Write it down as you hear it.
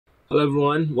Hello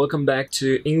everyone, welcome back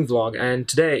to EngVlog, and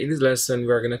today in this lesson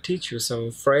we're going to teach you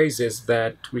some phrases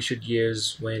that we should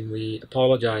use when we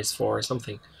apologize for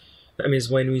something. That means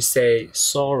when we say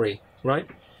sorry, right?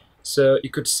 So you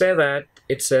could say that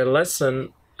it's a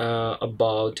lesson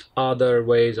about other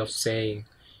ways of saying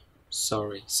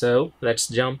sorry. So let's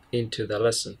jump into the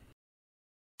lesson.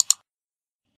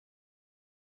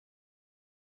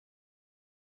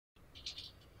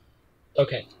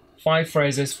 Okay, 5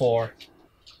 phrases for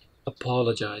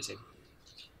apologizing.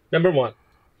 Number 1,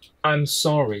 I'm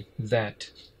sorry that.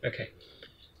 Okay.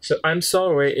 So I'm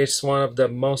sorry is one of the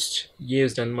most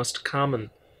used and most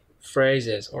common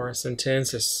phrases or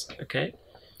sentences, okay?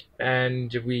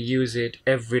 And we use it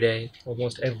every day,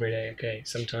 almost every day, okay?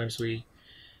 Sometimes we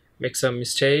make some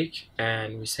mistake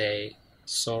and we say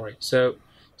sorry. So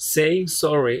saying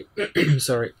sorry,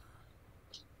 sorry,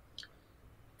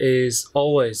 is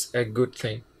always a good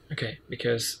thing, okay?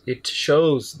 Because it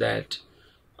shows that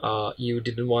you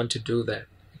didn't want to do that,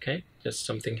 okay? Just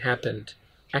something happened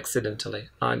accidentally,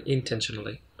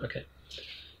 unintentionally, okay?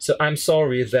 So I'm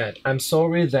sorry that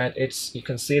it's, you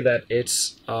can see that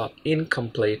it's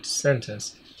incomplete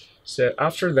sentence. So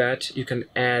after that you can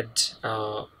add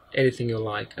anything you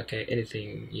like, okay?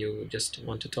 Anything you just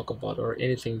want to talk about, or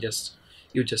anything just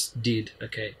you just did,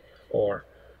 okay? Or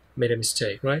made a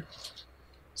mistake, right?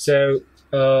 So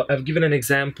I've given an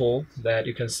example that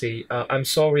you can see. I'm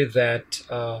sorry that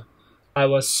I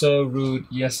was so rude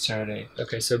yesterday.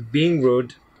 Okay, so being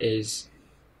rude is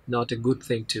not a good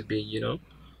thing to be,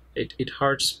 it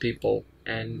hurts people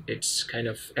and it's kind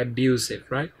of abusive,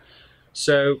 right?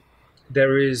 So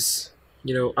there is,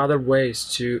 other ways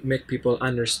to make people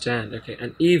understand, okay?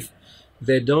 And if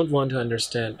they don't want to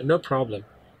understand, no problem,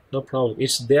 no problem,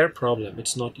 it's their problem,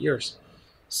 it's not yours.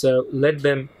 So let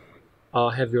them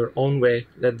have your own way,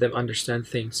 let them understand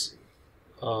things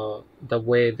the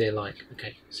way they like,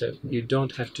 okay? So you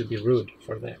don't have to be rude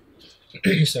for that.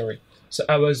 Sorry. So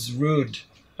I was rude,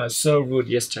 so rude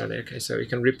yesterday. Okay, so you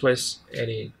can replace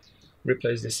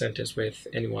this sentence with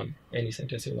any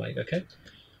sentence you like. Okay.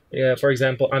 Yeah. For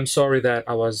example, I'm sorry that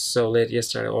I was so late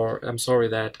yesterday, or I'm sorry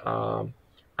that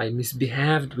I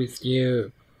misbehaved with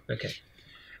you. Okay.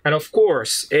 And of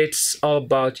course, it's all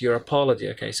about your apology.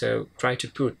 Okay, so try to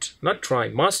put, not try,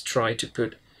 must try to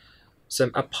put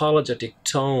some apologetic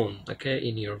tone, okay,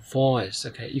 in your voice.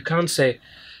 Okay, you can't say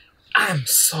I'm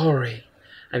sorry.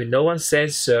 I mean, no one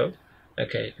says so.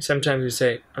 Okay, sometimes you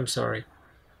say, I'm sorry.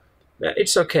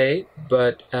 It's okay,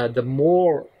 but the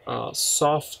more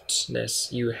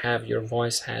softness you have, your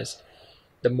voice has,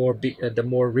 the more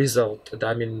result.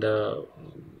 I mean, the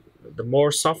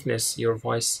more softness your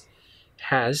voice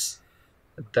has,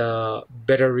 the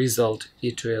better result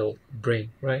it will bring,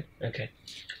 right? Okay.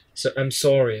 So I'm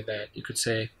sorry that you could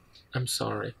say, I'm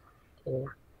sorry,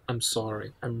 or I'm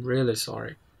sorry, I'm really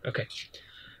sorry. Okay.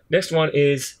 Next one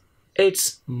is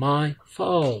it's my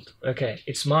fault. Okay,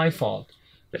 it's my fault.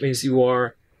 That means you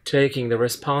are taking the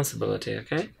responsibility,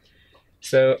 okay?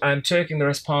 So I'm taking the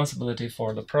responsibility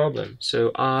for the problem.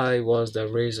 So I was the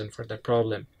reason for the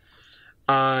problem.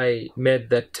 I made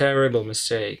that terrible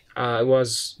mistake. It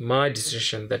was my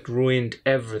decision that ruined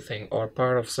everything or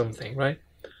part of something, right?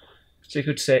 So you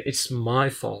could say it's my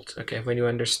fault. Okay, when you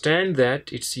understand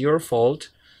that it's your fault,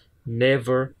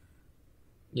 never,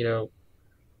 you know,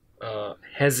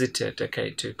 hesitate,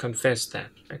 okay, to confess that,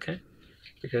 okay?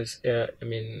 Because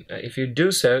if you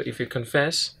do so, if you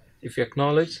confess, if you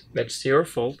acknowledge that it's your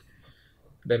fault,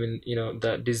 I mean,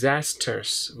 the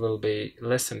disasters will be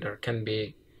lessened or can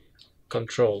be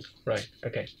controlled, right?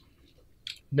 Okay.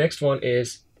 Next one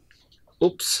is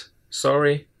oops,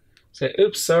 sorry. So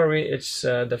oops, sorry. It's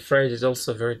the phrase is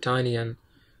also very tiny, and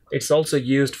it's also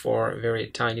used for very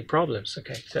tiny problems.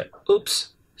 Okay, so oops,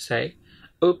 say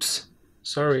oops,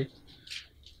 sorry.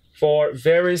 For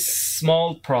very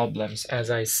small problems,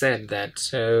 as I said that.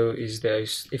 So is there,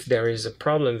 if there is a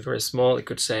problem very small, you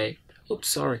could say oops,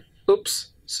 sorry, oops,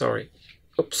 sorry,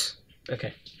 oops.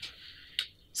 Okay.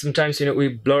 Sometimes we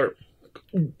blur,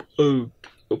 oh,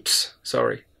 oops,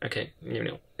 sorry. Okay,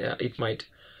 yeah, it might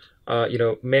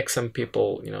make some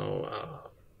people,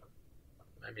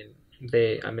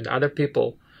 other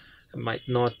people might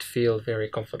not feel very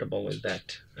comfortable with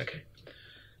that. Okay.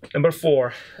 Number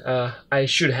 4, I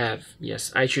should have.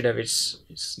 Yes, I should have. It's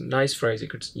a nice phrase you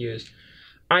could use.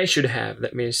 I should have.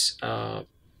 That means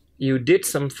you did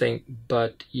something,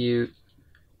 but you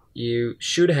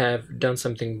should have done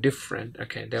something different.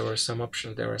 Okay, there were some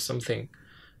options. There was something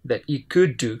that you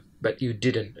could do, but you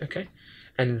didn't. Okay,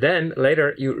 and then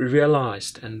later you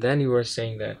realized, and then you were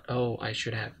saying that, oh, I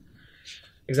should have.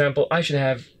 Example, I should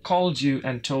have called you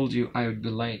and told you I would be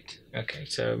late. Okay,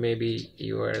 so maybe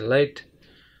you were late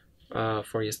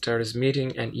for yesterday's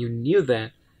meeting and you knew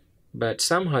that, but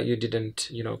somehow you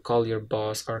didn't, call your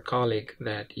boss or colleague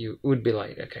that you would be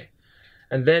late. Okay,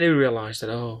 and then you realize that,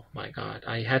 oh my God,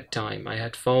 I had time, I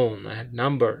had phone, I had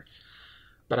number,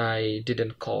 but I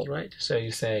didn't call, right? So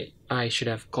you say, I should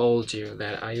have called you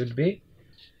that I would be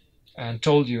and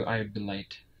told you I would be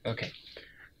late. Okay,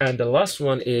 and the last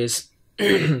one is,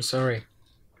 sorry,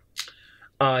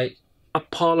 I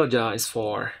apologize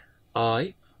for.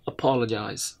 I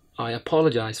apologize. I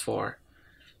apologize for.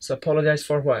 So apologize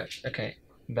for what? Okay,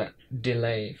 that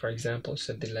delay, for example, it's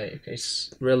a delay. Okay,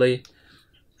 it's really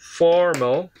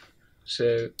formal.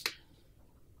 So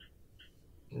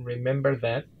remember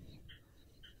that.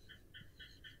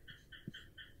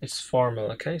 It's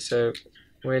formal. Okay, so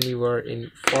when you are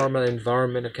in formal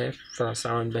environment, okay,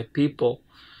 surrounded by people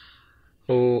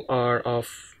who are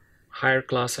of higher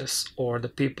classes or the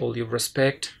people you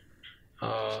respect,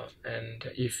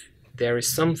 and if there is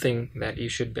something that you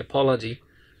should be apology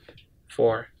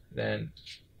for, then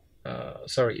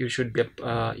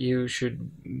you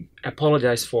should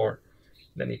apologize for,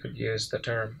 then you could use the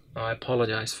term I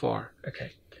apologize for.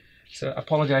 Okay, so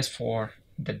apologize for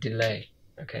the delay.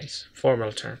 Okay, it's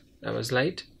formal term. I was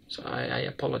late, so I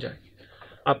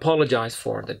apologize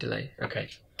for the delay. Okay,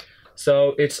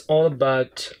 so it's all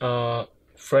about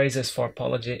phrases for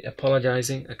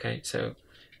apologizing. Okay, so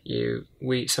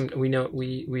we know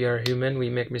we are human, we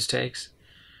make mistakes,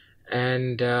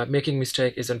 and making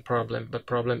mistake isn't problem, but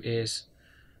problem is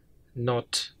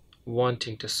not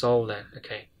wanting to solve that.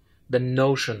 Okay, the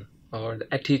notion or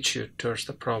the attitude towards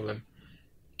the problem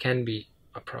can be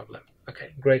a problem.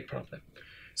 Okay, great problem.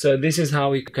 So this is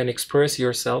how you can express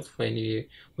yourself when you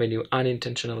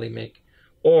unintentionally make,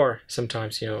 or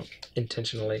sometimes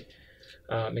intentionally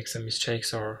make some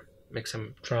mistakes or make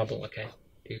some trouble. Okay,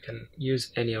 you can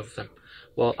use any of them.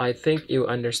 Well, I think you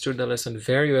understood the lesson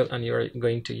very well and you're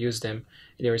going to use them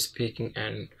in your speaking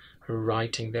and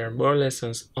writing. There are more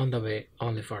lessons on the way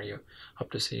only for you. Hope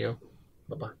to see you.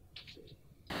 Bye bye.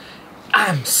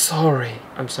 I'm sorry.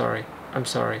 I'm sorry. I'm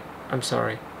sorry. I'm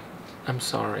sorry. I'm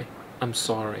sorry. I'm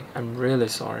sorry. I'm really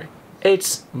sorry.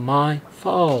 It's my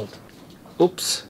fault. Oops.